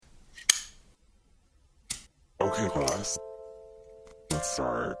Hey guys, let's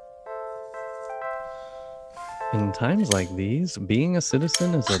start. In times like these, being a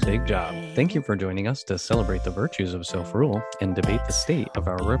citizen is a big job. Thank you for joining us to celebrate the virtues of self-rule and debate the state of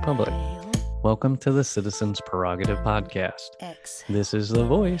our republic. Welcome to the Citizens Prerogative Podcast. This is the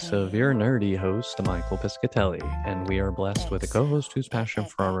voice of your nerdy host, Michael Piscatelli, and we are blessed with a co-host whose passion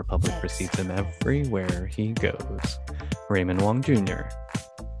for our republic precedes him everywhere he goes, Raymond Wong Jr.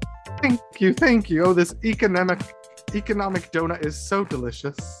 Thank you. Oh, this economic donut is so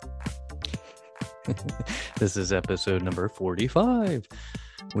delicious. This is episode number 45.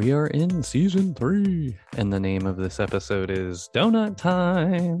 We are in season 3, and the name of this episode is Donut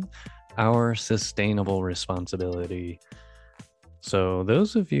Time, Our Sustainable Responsibility. So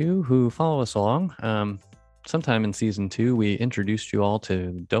those of you who follow us along, sometime in season 2, we introduced you all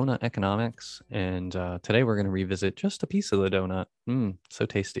to donut economics, and today we're going to revisit just a piece of the donut. So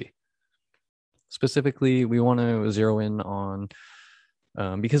tasty. Specifically, we want to zero in on,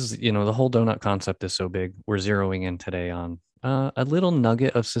 because, the whole donut concept is so big, we're zeroing in today on a little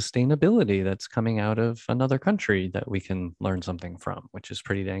nugget of sustainability that's coming out of another country that we can learn something from, which is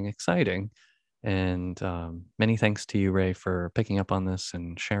pretty dang exciting. And many thanks to you, Ray, for picking up on this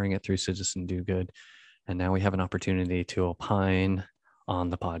and sharing it through Citizen Do Good. And now we have an opportunity to opine on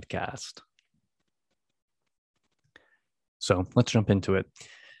the podcast. So let's jump into it.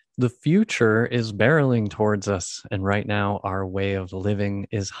 The future is barreling towards us, and right now our way of living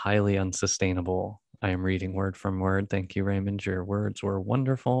is highly unsustainable. I am reading word from word. Thank you, Raymond. Your words were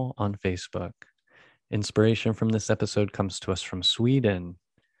wonderful on Facebook. Inspiration from this episode comes to us from Sweden.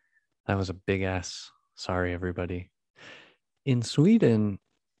 That was a big S. Sorry, everybody. In Sweden,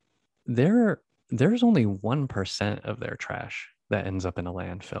 there's only 1% of their trash that ends up in a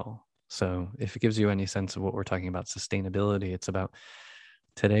landfill. So if it gives you any sense of what we're talking about sustainability, it's about...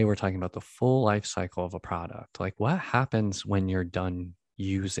 Today, we're talking about the full life cycle of a product. Like, what happens when you're done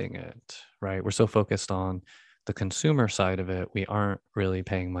using it, right? We're so focused on the consumer side of it, we aren't really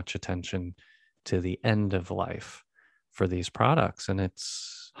paying much attention to the end of life for these products. And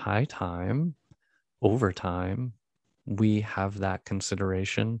it's high time, over time, we have that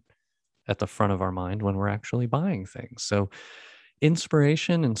consideration at the front of our mind when we're actually buying things. So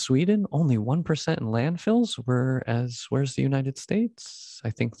inspiration in Sweden, only 1% in landfills, where's the United States? I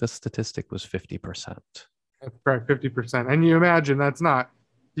think the statistic was 50%. That's right, 50%. And you imagine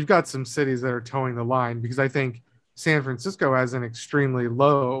you've got some cities that are towing the line, because I think San Francisco has an extremely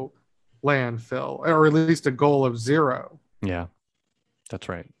low landfill, or at least a goal of 0. Yeah, that's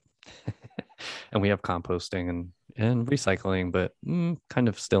right. And we have composting and recycling, but kind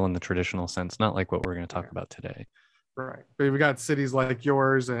of still in the traditional sense, not like what we're going to talk about today. Right. But we've got cities like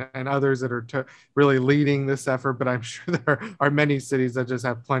yours and others that are really leading this effort. But I'm sure there are many cities that just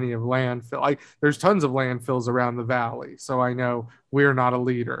have plenty of landfill. There's tons of landfills around the valley. So I know we're not a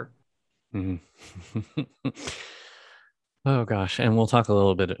leader. Mm-hmm. Oh, gosh. And we'll talk a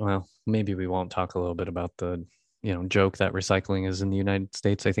little bit. Well, maybe we won't talk a little bit about the, joke that recycling is in the United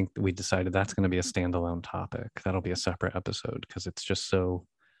States. I think we decided that's going to be a standalone topic. That'll be a separate episode because it's just so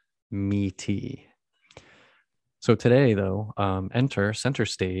meaty. So today, though, enter center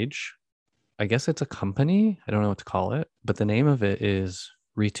stage. I guess it's a company. I don't know what to call it, but the name of it is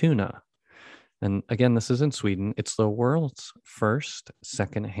Retuna. And again, this is in Sweden. It's the world's first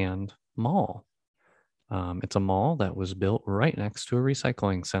secondhand mall. It's a mall that was built right next to a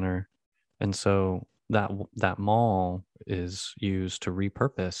recycling center. And so that mall is used to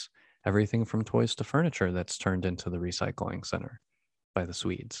repurpose everything from toys to furniture that's turned into the recycling center by the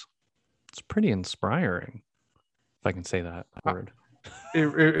Swedes. It's pretty inspiring, if I can say that word.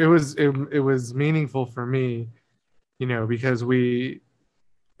 It was meaningful for me, because we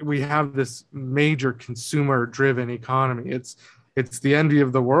have this major consumer driven economy. It's the envy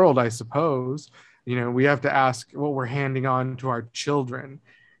of the world, I suppose. We have to ask what we're handing on to our children,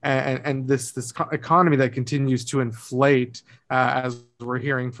 and this economy that continues to inflate, as we're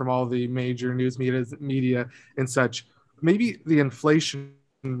hearing from all the major news media and such. Maybe the inflation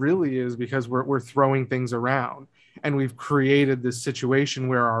really is because we're throwing things around. And we've created this situation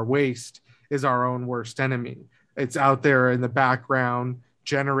where our waste is our own worst enemy. It's out there in the background,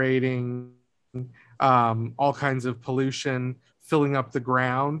 generating all kinds of pollution, filling up the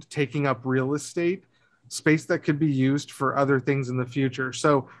ground, taking up real estate, space that could be used for other things in the future.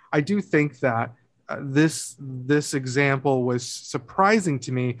 So I do think that this example was surprising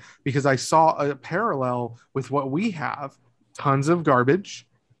to me, because I saw a parallel with what we have: tons of garbage.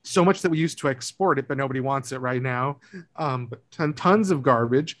 So much that we used to export it, but nobody wants it right now. But tons of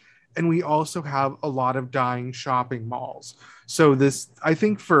garbage. And we also have a lot of dying shopping malls. So this, I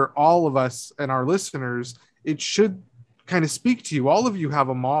think for all of us and our listeners, it should kind of speak to you. All of you have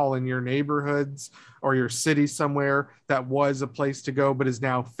a mall in your neighborhoods or your city somewhere that was a place to go but is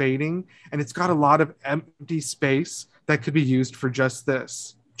now fading, and it's got a lot of empty space that could be used for just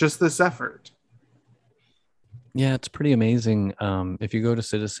this effort. Yeah, it's pretty amazing. If you go to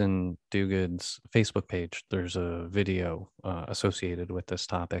Citizen Do Good's Facebook page, there's a video associated with this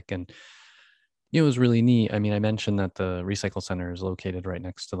topic, and it was really neat. I mean, I mentioned that the recycle center is located right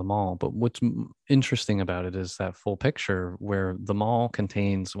next to the mall, but what's interesting about it is that full picture where the mall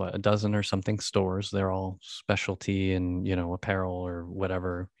contains what, a dozen or something stores. They're all specialty and, apparel or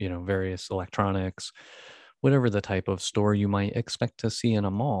whatever, various electronics, whatever the type of store you might expect to see in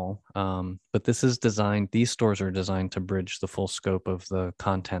a mall. But these stores are designed to bridge the full scope of the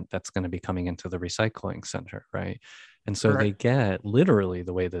content that's going to be coming into the recycling center, right? And so they Correct. get literally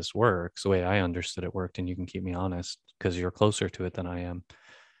the way this works, the way I understood it worked, and you can keep me honest because you're closer to it than I am.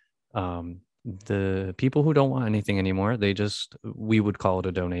 The people who don't want anything anymore, we would call it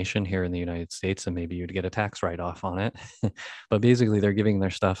a donation here in the United States, and maybe you'd get a tax write-off on it. But basically, they're giving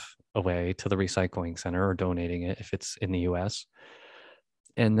their stuff away to the recycling center or donating it if it's in the US.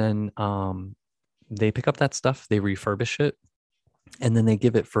 And then they pick up that stuff, they refurbish it, and then they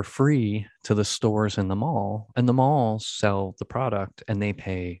give it for free to the stores in the mall, and the malls sell the product and they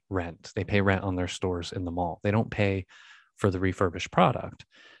pay rent. They pay rent on their stores in the mall. They don't pay for the refurbished product.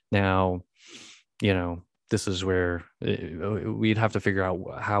 Now, this is where we'd have to figure out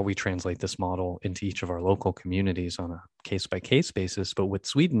how we translate this model into each of our local communities on a case by case basis. But what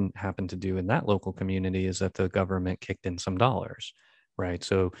Sweden happened to do in that local community is that the government kicked in some dollars, right?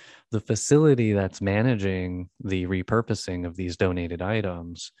 So the facility that's managing the repurposing of these donated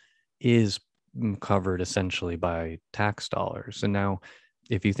items is covered essentially by tax dollars. And now,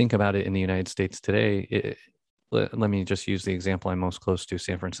 if you think about it in the United States today, let me just use the example I'm most close to,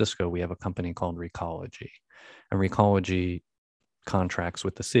 San Francisco. We have a company called Recology, and Recology contracts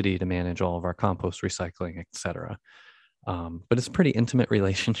with the city to manage all of our compost, recycling, etc. But it's a pretty intimate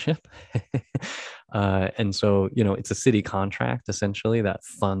relationship. And so, it's a city contract essentially that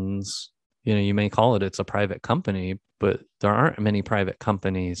funds, you may call it's a private company, but there aren't many private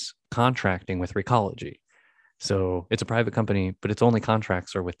companies contracting with Recology. So it's a private company, but its only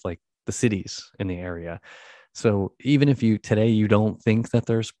contracts are with like the cities in the area. So even if you don't think that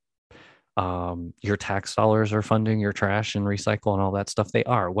there's your tax dollars are funding your trash and recycle and all that stuff, they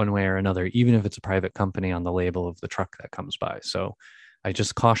are one way or another, even if it's a private company on the label of the truck that comes by. So I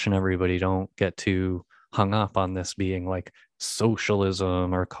just caution everybody, don't get too hung up on this being like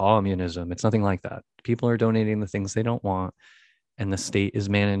socialism or communism. It's nothing like that. People are donating the things they don't want, and the state is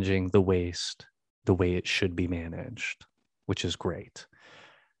managing the waste the way it should be managed, which is great.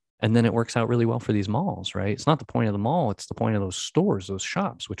 And then it works out really well for these malls, right? It's not the point of the mall. It's the point of those stores, those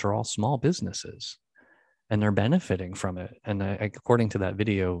shops, which are all small businesses, and they're benefiting from it. And according to that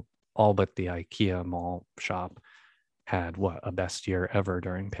video, all but the IKEA mall shop had a best year ever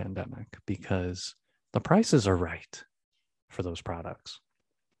during pandemic because the prices are right for those products.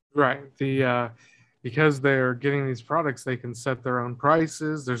 Right. Because they're getting these products, they can set their own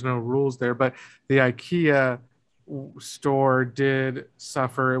prices. There's no rules there. But the IKEA store did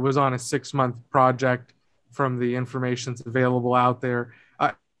suffer. It was on a 6-month project from the information that's available out there.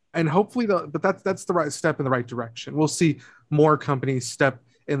 And hopefully, but that's the right step in the right direction. We'll see more companies step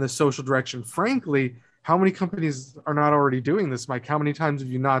in the social direction. Frankly, how many companies are not already doing this, Mike? How many times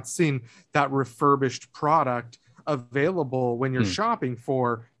have you not seen that refurbished product available when you're shopping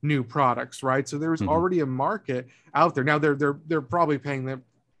for new products, right? So there's already a market out there. Now they're probably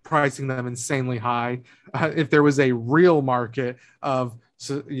pricing them insanely high. If there was a real market of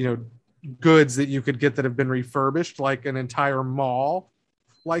goods that you could get that have been refurbished, like an entire mall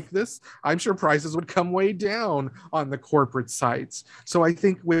like this, I'm sure prices would come way down on the corporate sites. So I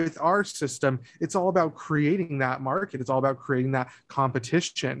think with our system, it's all about creating that market. It's all about creating that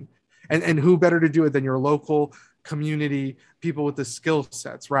competition. And who better to do it than your local community, people with the skill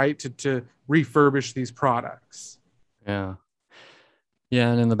sets, right? To refurbish these products. Yeah.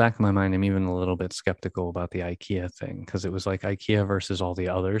 Yeah, and in the back of my mind, I'm even a little bit skeptical about the IKEA thing because it was like IKEA versus all the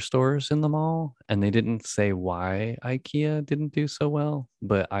other stores in the mall, and they didn't say why IKEA didn't do so well,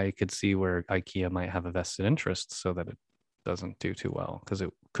 but I could see where IKEA might have a vested interest so that it doesn't do too well because it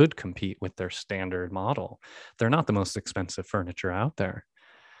could compete with their standard model. They're not the most expensive furniture out there.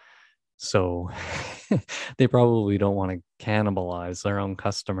 So they probably don't want to cannibalize their own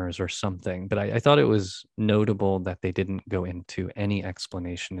customers or something. But I thought it was notable that they didn't go into any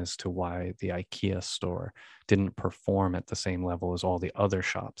explanation as to why the IKEA store didn't perform at the same level as all the other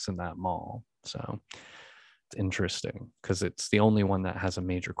shops in that mall. So it's interesting because it's the only one that has a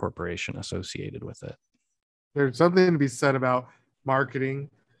major corporation associated with it. There's something to be said about marketing,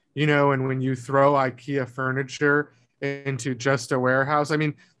 and when you throw IKEA furniture into just a warehouse. I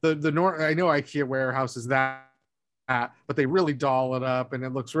mean, I know IKEA warehouse is that, but they really doll it up and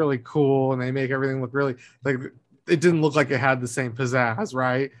it looks really cool and they make everything look really like it didn't look like it had the same pizzazz,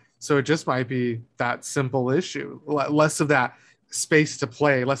 right? So it just might be that simple issue. Less of that space to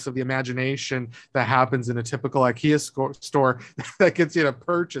play, less of the imagination that happens in a typical IKEA store that gets you to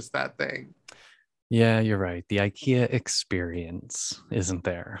purchase that thing. Yeah, you're right. The IKEA experience isn't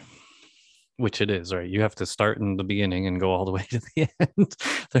there, which it is, right? You have to start in the beginning and go all the way to the end.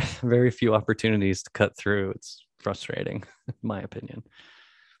 There are very few opportunities to cut through. It's frustrating, in my opinion.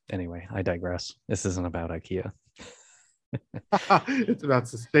 Anyway, I digress. This isn't about IKEA. It's about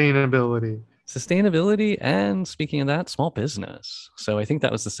sustainability. Sustainability, and speaking of that, small business. So I think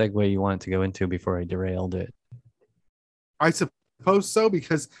that was the segue you wanted to go into before I derailed it. I suppose so,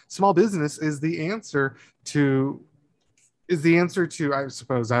 because small business to is the answer to, I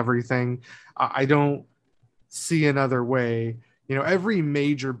suppose, everything. I don't see another way. Every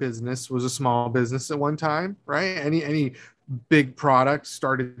major business was a small business at one time, right? Any big product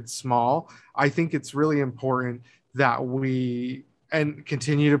started small. I think it's really important that we and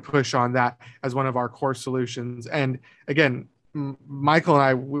continue to push on that as one of our core solutions. And again, Michael and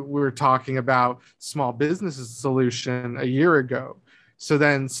I, we were talking about small businesses solution a year ago. So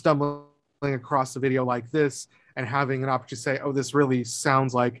then stumbling across a video like this and having an opportunity to say, oh, this really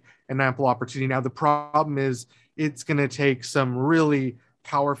sounds like an ample opportunity. Now, the problem is it's going to take some really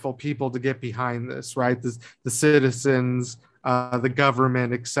powerful people to get behind this, right? The citizens, the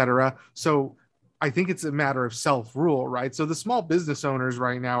government, et cetera. So I think it's a matter of self-rule, right? So the small business owners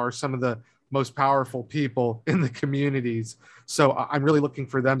right now are some of the most powerful people in the communities. So I'm really looking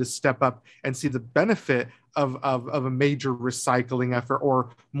for them to step up and see the benefit of a major recycling effort or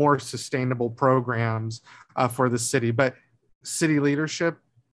more sustainable programs for the city. But city leadership,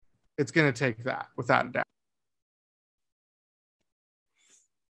 it's going to take that without a doubt.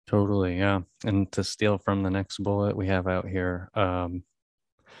 Totally, yeah. And to steal from the next bullet we have out here,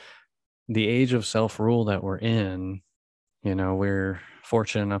 the age of self-rule that we're in, we're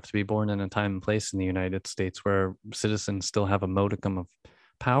fortunate enough to be born in a time and place in the United States where citizens still have a modicum of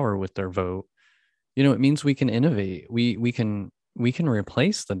power with their vote. It means we can innovate. We can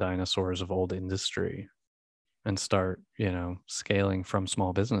replace the dinosaurs of old industry and start, scaling from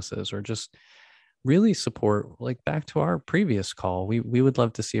small businesses, or just really support, like back to our previous call, we would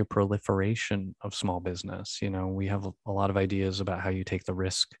love to see a proliferation of small business. We have a lot of ideas about how you take the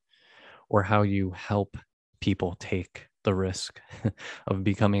risk, or how you help people take the risk of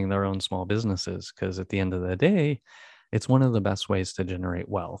becoming their own small businesses. Because at the end of the day, it's one of the best ways to generate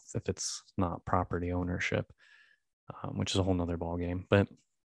wealth if it's not property ownership, which is a whole nother ballgame. But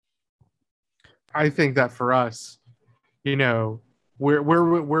I think that for us, we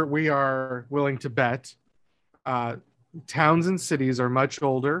are willing to bet towns and cities are much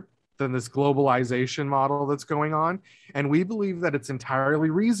older than this globalization model that's going on. And we believe that it's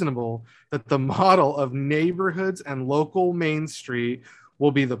entirely reasonable that the model of neighborhoods and local Main Street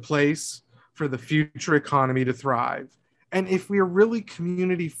will be the place for the future economy to thrive. And if we are really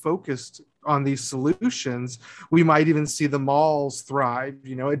community focused on these solutions, we might even see the malls thrive,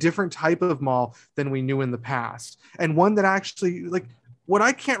 a different type of mall than we knew in the past. And one that actually, like, what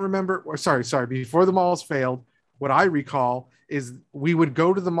I can't remember, or sorry, before the malls failed, what I recall is we would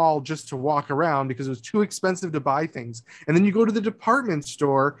go to the mall just to walk around because it was too expensive to buy things. And then you go to the department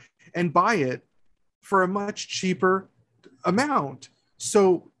store and buy it for a much cheaper amount.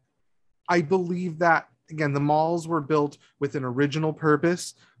 So I believe that, again, the malls were built with an original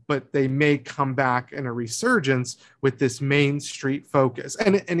purpose, but they may come back in a resurgence with this Main Street focus.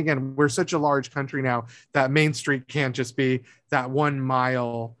 And again, we're such a large country now that Main Street can't just be that 1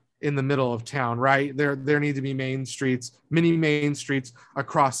 mile in the middle of town, right? There need to be main streets, mini main streets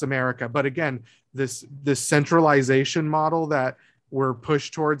across America. But again, this centralization model that we're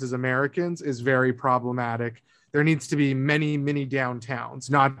pushed towards as Americans is very problematic. There needs to be many downtowns,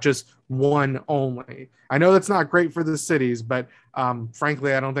 not just one only. I know that's not great for the cities, but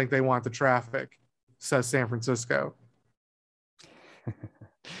frankly, I don't think they want the traffic, says San Francisco.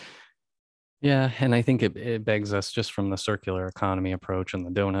 Yeah, and I think it begs us, just from the circular economy approach and the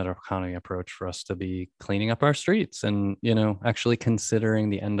donut economy approach, for us to be cleaning up our streets and, actually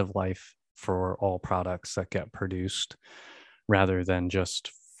considering the end of life for all products that get produced, rather than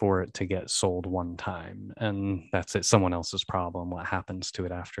just for it to get sold one time. And that's it, someone else's problem. What happens to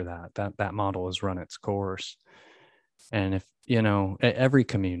it after that? That model has run its course. And if, every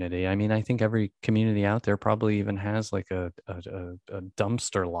community, I mean, I think every community out there probably even has like a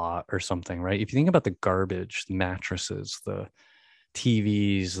dumpster lot or something, right? If you think about the garbage, the mattresses, the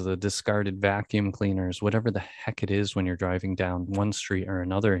TVs, the discarded vacuum cleaners, whatever the heck it is when you're driving down one street or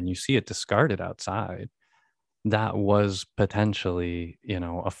another and you see it discarded outside, that was potentially,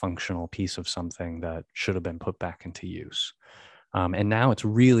 a functional piece of something that should have been put back into use. And now it's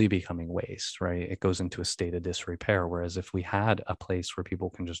really becoming waste, right? It goes into a state of disrepair. Whereas if we had a place where people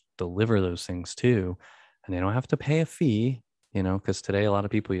can just deliver those things to, and they don't have to pay a fee, because today a lot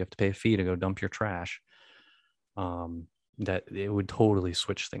of people, you have to pay a fee to go dump your trash, that it would totally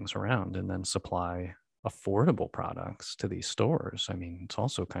switch things around and then supply affordable products to these stores. I mean, it's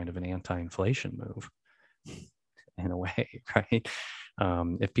also kind of an anti-inflation move in a way, right?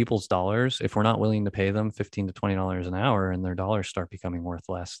 If people's dollars, if we're not willing to pay them $15 to $20 an hour and their dollars start becoming worth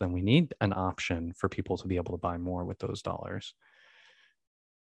less, then we need an option for people to be able to buy more with those dollars.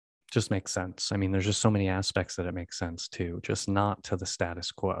 Just makes sense. I mean, there's just so many aspects that it makes sense to, just not to the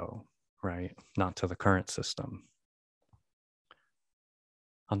status quo, right? Not to the current system.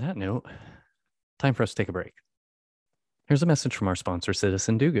 On that note, time for us to take a break. Here's a message from our sponsor,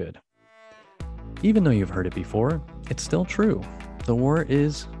 Citizen Do Good. Even though you've heard it before, it's still true. The war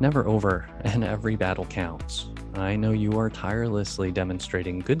is never over, and every battle counts. I know you are tirelessly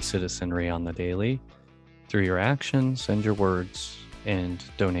demonstrating good citizenry on the daily through your actions and your words, and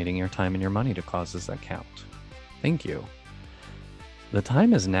donating your time and your money to causes that count. Thank you. The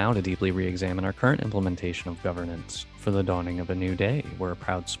time is now to deeply re-examine our current implementation of governance for the dawning of a new day. We're a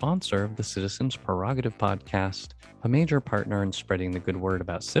proud sponsor of the Citizens Prerogative Podcast, a major partner in spreading the good word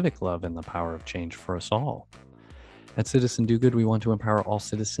about civic love and the power of change for us all. At Citizen Do Good, we want to empower all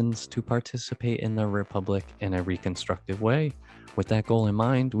citizens to participate in the Republic in a reconstructive way. With that goal in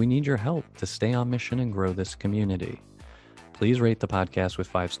mind, we need your help to stay on mission and grow this community. Please rate the podcast with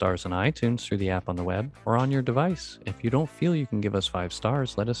 5 stars on iTunes through the app on the web or on your device. If you don't feel you can give us 5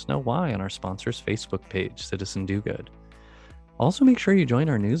 stars, let us know why on our sponsor's Facebook page, Citizen Do Good. Also, make sure you join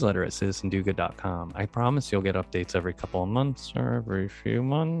our newsletter at citizendogood.com. I promise you'll get updates every couple of months or every few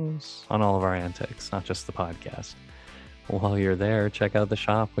months on all of our antics, not just the podcast. While you're there, check out the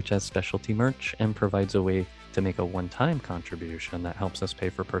shop, which has specialty merch and provides a way to make a one-time contribution that helps us pay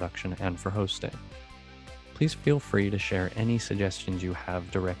for production and for hosting. Please feel free to share any suggestions you have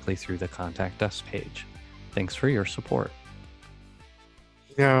directly through the Contact Us page. Thanks for your support.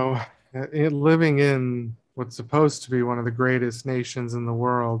 Living in what's supposed to be one of the greatest nations in the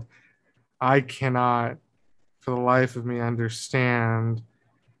world, I cannot, for the life of me, understand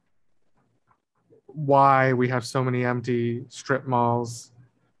why we have so many empty strip malls.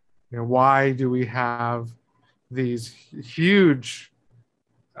 Why do we have these huge,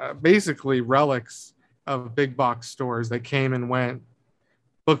 basically relics of big box stores that came and went,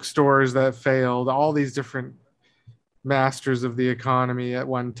 bookstores that failed, all these different masters of the economy at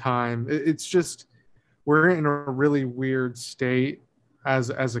one time? It's just, we're in a really weird state as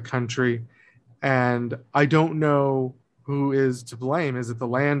a country, and I don't know who is to blame. Is it the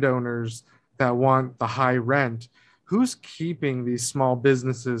landowners that want the high rent? Who's keeping these small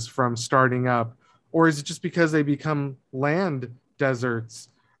businesses from starting up? Or is it just because they become land deserts,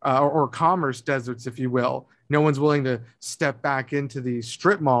 or commerce deserts, if you will? No one's willing to step back into these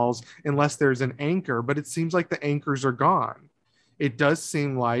strip malls unless there's an anchor, but it seems like the anchors are gone. It does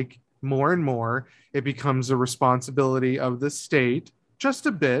seem like more and more it becomes a responsibility of the state, just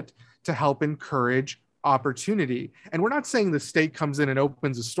a bit, to help encourage opportunity. And we're not saying the state comes in and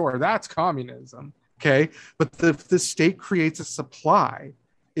opens a store. That's communism, okay? But the state creates a supply.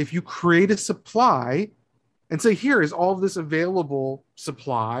 If you create a supply and say, here is all of this available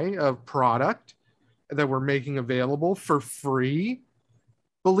supply of product that we're making available for free,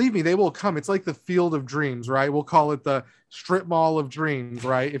 believe me, they will come. It's like the Field of Dreams, right? We'll call it the strip mall of dreams,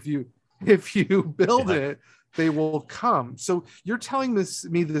 right? If you build it, they will come. So you're telling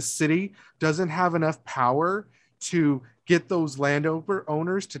me the city doesn't have enough power to get those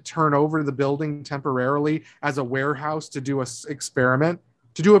landowners to turn over the building temporarily as a warehouse to do an experiment,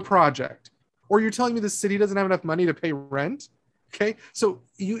 to do a project? Or you're telling me the city doesn't have enough money to pay rent? Okay, so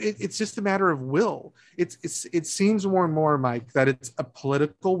it's just a matter of will. It seems more and more, Mike, that it's a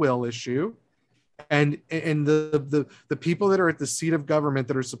political will issue, and the people that are at the seat of government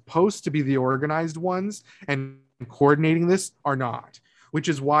that are supposed to be the organized ones and coordinating this are not, which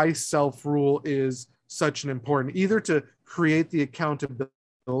is why self-rule is such an important, either to create the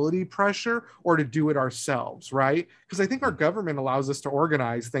accountability pressure or to do it ourselves, right? Because I think our government allows us to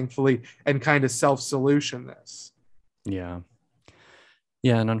organize, thankfully, and kind of self-solution this. Yeah.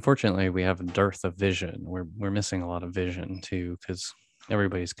 Yeah, and unfortunately, we have a dearth of vision. We're missing a lot of vision too, because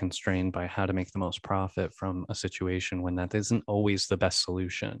everybody's constrained by how to make the most profit from a situation when that isn't always the best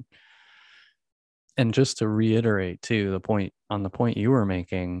solution. And just to reiterate too, the point you were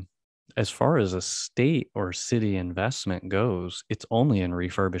making, as far as a state or city investment goes, it's only in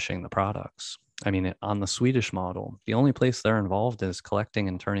refurbishing the products. I mean, on the Swedish model, the only place they're involved is collecting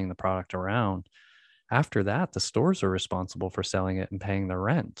and turning the product around. After that, the stores are responsible for selling it and paying the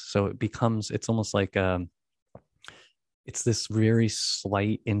rent. So it's almost like it's this very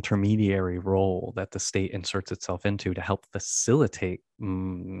slight intermediary role that the state inserts itself into to help facilitate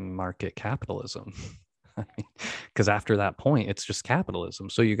market capitalism. Because after that point, it's just capitalism.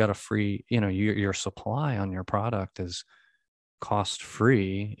 So you got a free, your supply on your product is cost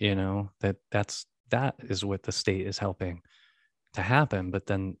free. That is what the state is helping to happen. But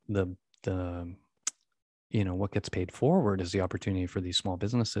then the what gets paid forward is the opportunity for these small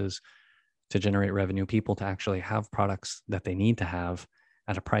businesses to generate revenue, people to actually have products that they need to have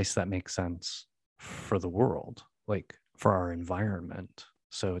at a price that makes sense for the world, like for our environment.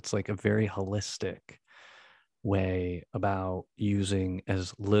 So it's like a very holistic way about using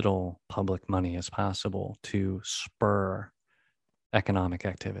as little public money as possible to spur economic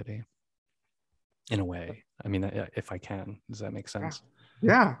activity in a way. I mean, if I can, does that make sense?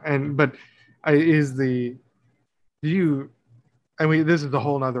 Yeah. But this is a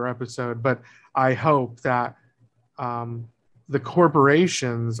whole nother episode, but I hope that the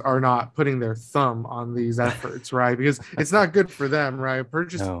corporations are not putting their thumb on these efforts, right? Because it's not good for them, right?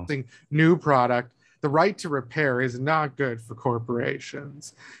 Purchasing new product, the right to repair is not good for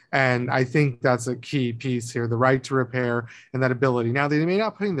corporations. And I think that's a key piece here, the right to repair and that ability. Now, they may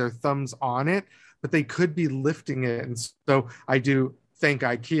not putting their thumbs on it, but they could be lifting it. And so I do thank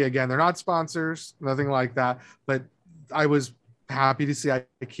IKEA again. They're not sponsors, nothing like that, but I was happy to see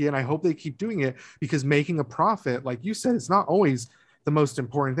IKEA, and I hope they keep doing it, because making a profit, like you said, it's not always the most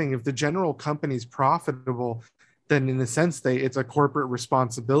important thing. If the general company is profitable, then in a sense, it's a corporate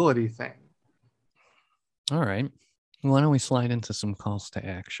responsibility thing. All right. Why don't we slide into some calls to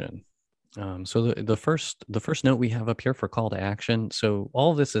action? So the first note we have up here for call to action. So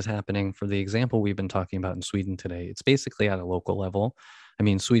all of this is happening for the example we've been talking about in Sweden today. It's basically at a local level. I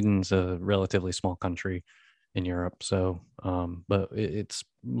mean, Sweden's a relatively small country in Europe. So, but it's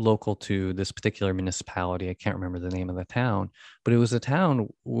local to this particular municipality. I can't remember the name of the town, but it was a town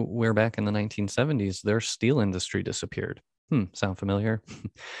where back in the 1970s, their steel industry disappeared. Sound familiar?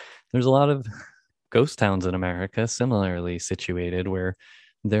 There's a lot of ghost towns in America similarly situated where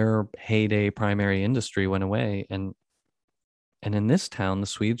their heyday primary industry went away. And in this town, the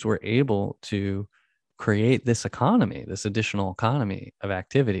Swedes were able to create this economy, this additional economy of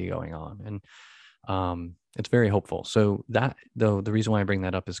activity going on. And it's very hopeful. So that, though, the reason why I bring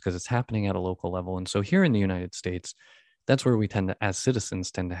that up is because it's happening at a local level. And so here in the United States, that's where we tend to, as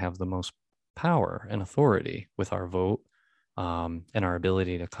citizens, tend to have the most power and authority with our vote, and our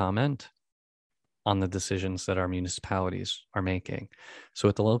ability to comment on the decisions that our municipalities are making. So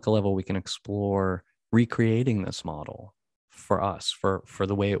at the local level, we can explore recreating this model for us, for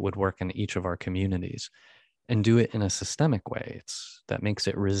the way it would work in each of our communities, and do it in a systemic way. That makes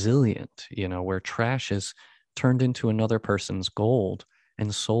it resilient, where trash is turned into another person's gold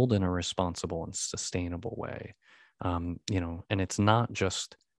and sold in a responsible and sustainable way. And it's not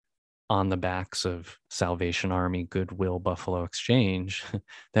just on the backs of Salvation Army, Goodwill, Buffalo Exchange,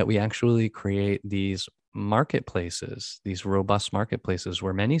 that we actually create these marketplaces, these robust marketplaces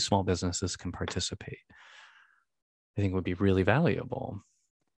where many small businesses can participate. I think would be really valuable.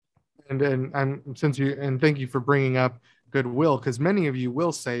 And thank you for bringing up Goodwill, because many of you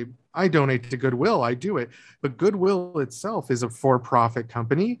will say, I donate to Goodwill, I do it. But Goodwill itself is a for-profit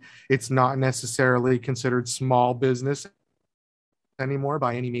company. It's not necessarily considered small business anymore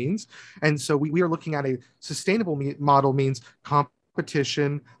by any means. And so we are looking at a sustainable model, means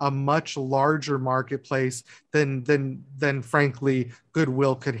competition, a much larger marketplace than frankly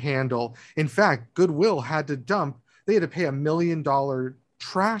Goodwill could handle. In fact, Goodwill had to pay $1 million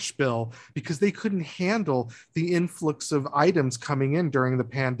trash bill because they couldn't handle the influx of items coming in during the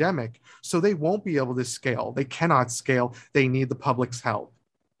pandemic. So they won't be able to scale. They cannot scale. They need the public's help.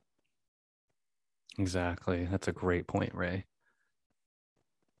 Exactly. That's a great point, Ray.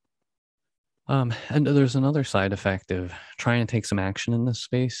 And there's another side effect of trying to take some action in this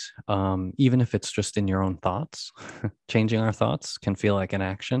space, even if it's just in your own thoughts. Changing our thoughts can feel like an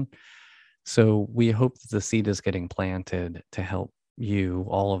action. So we hope that the seed is getting planted to help you,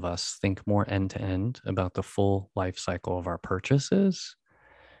 all of us, think more end to end about the full life cycle of our purchases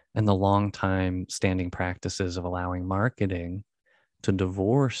and the long time standing practices of allowing marketing to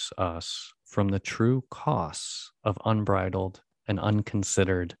divorce us from the true costs of unbridled and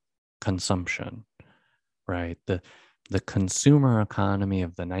unconsidered consumption, right? The consumer economy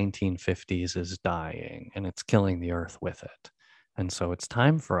of the 1950s is dying, and it's killing the earth with it. And so it's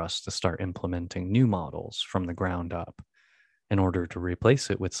time for us to start implementing new models from the ground up in order to replace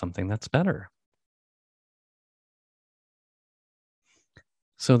it with something that's better.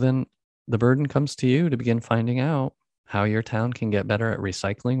 So then the burden comes to you to begin finding out how your town can get better at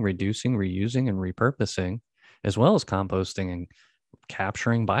recycling, reducing, reusing, and repurposing, as well as composting and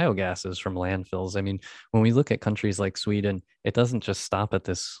capturing biogases from landfills. I mean, when we look at countries like Sweden, it doesn't just stop at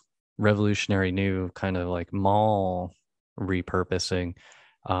this revolutionary new kind of like mall repurposing.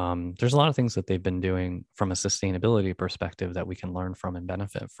 There's a lot of things that they've been doing from a sustainability perspective that we can learn from and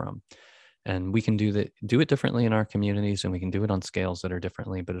benefit from. And we can do it differently in our communities, and we can do it on scales that are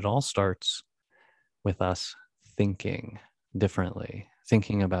differently, but it all starts with us thinking differently,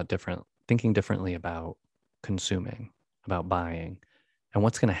 thinking differently about consuming, about buying, and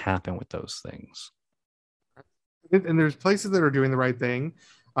what's going to happen with those things. And there's places that are doing the right thing.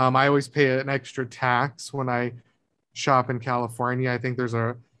 I always pay an extra tax when I shop in California. I think there's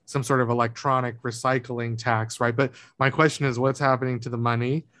some sort of electronic recycling tax, right? But my question is, what's happening to the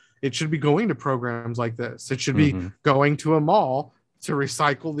money? It should be going to programs like this. It should be going to a mall to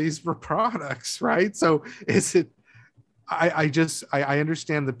recycle these products, right? So is it, I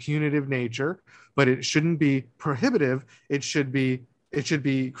understand the punitive nature, but it shouldn't be prohibitive. It should be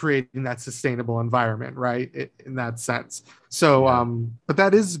creating that sustainable environment, right? In that sense. So, but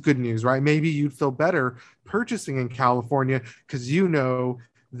that is good news, right? Maybe you'd feel better purchasing in California because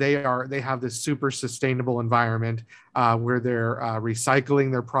they have this super sustainable environment where they're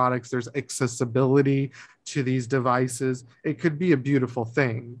recycling their products. There's accessibility to these devices. It could be a beautiful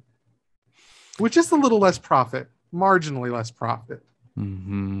thing, with just a little less profit, marginally less profit.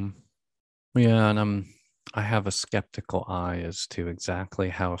 Mm-hmm. Yeah, and I have a skeptical eye as to exactly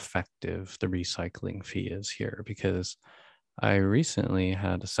how effective the recycling fee is here, because I recently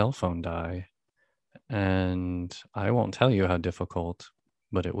had a cell phone die, and I won't tell you how difficult,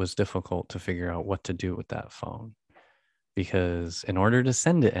 but it was difficult to figure out what to do with that phone, because in order to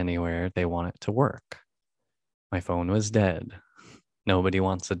send it anywhere, they want it to work. My phone was dead. Nobody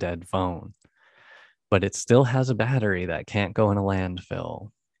wants a dead phone, but it still has a battery that can't go in a landfill.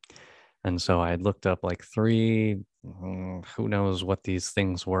 And so I had looked up like 3, who knows what these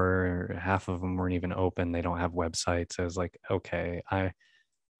things were. Half of them weren't even open. They don't have websites. I was like, okay,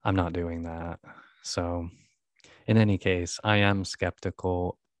 I'm not doing that. So in any case, I am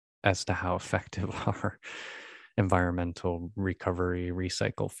skeptical as to how effective our environmental recovery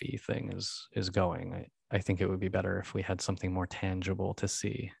recycle fee thing is going. I think it would be better if we had something more tangible to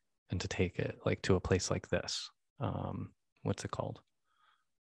see and to take it like to a place like this. What's it called?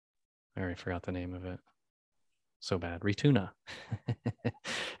 I already forgot the name of it. So bad. Retuna.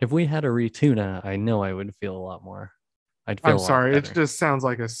 If we had a Retuna, I know I would feel a lot more. I'm sorry. It just sounds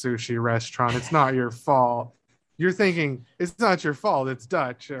like a sushi restaurant. It's not your fault. You're thinking it's not your fault. It's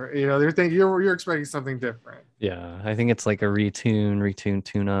Dutch, or they're thinking you're expecting something different. Yeah, I think it's like a retune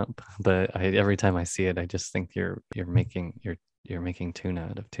tune up. But every time I see it, I just think you're making tuna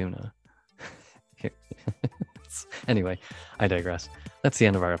out of tuna. Anyway, I digress. That's the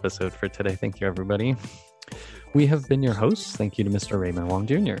end of our episode for today. Thank you, everybody. We have been your hosts. Thank you to Mr. Raymond Wong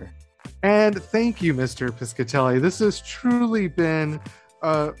Jr. And thank you, Mr. Piscatelli. This has truly been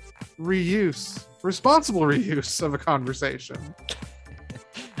a responsible reuse of a conversation.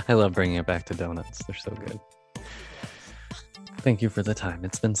 I love bringing it back to donuts. They're so good. Thank you for the time.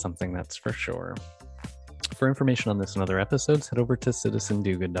 It's been something, that's for sure. For information on this and other episodes, head over to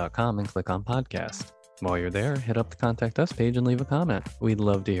citizendogood.com and click on podcast. While you're there, hit up the Contact Us page and leave a comment. We'd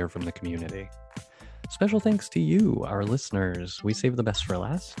love to hear from the community. Special thanks to you, our listeners. We save the best for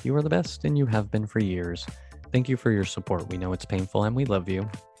last. You are the best, and you have been for years. Thank you for your support. We know it's painful, and we love you.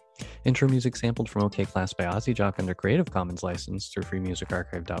 Intro music sampled from OK Class by Ozzy Jock under Creative Commons license through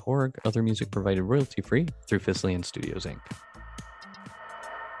freemusicarchive.org. Other music provided royalty-free through Fisleyan Studios, Inc.